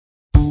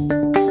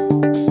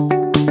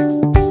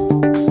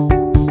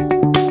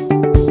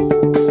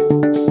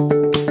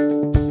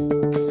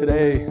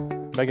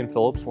Megan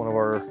Phillips, one of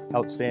our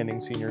outstanding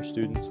senior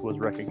students, was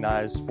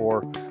recognized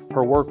for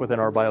her work within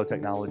our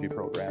biotechnology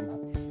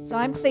program. So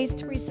I'm pleased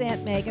to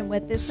present Megan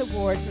with this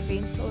award for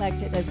being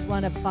selected as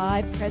one of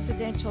 5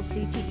 Presidential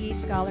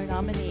CTE Scholar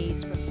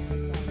nominees from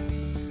Arizona.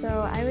 So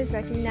I was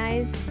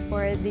recognized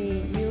for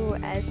the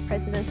U.S.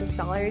 Presidential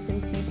Scholars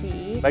in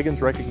CTE.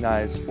 Megan's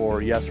recognized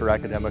for, yes, her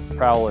academic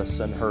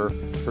prowess and her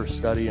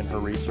study and her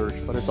research,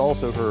 but it's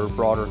also her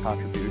broader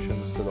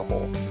contributions to the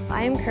whole.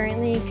 I am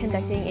currently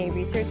conducting a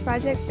research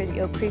project for the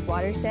Oak Creek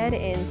watershed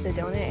in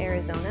Sedona,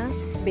 Arizona.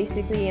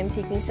 Basically, I'm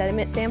taking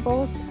sediment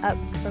samples up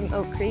from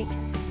Oak Creek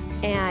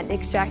and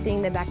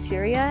extracting the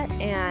bacteria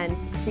and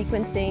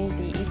sequencing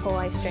the E.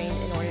 coli strain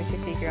in order to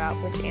figure out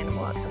which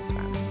animal it comes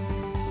from.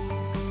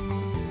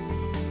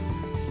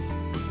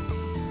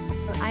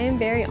 I am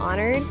very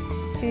honored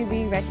to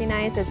be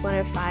recognized as one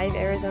of 5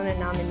 Arizona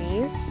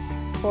nominees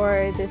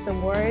for this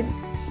award.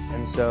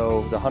 And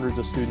so the hundreds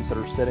of students that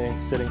are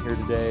sitting here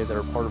today that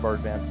are part of our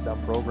advanced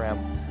STEM program,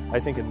 I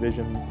think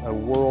envision a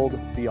world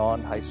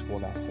beyond high school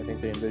now. I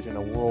think they envision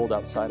a world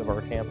outside of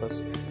our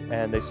campus,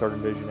 and they start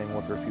envisioning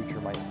what their future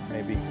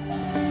may be.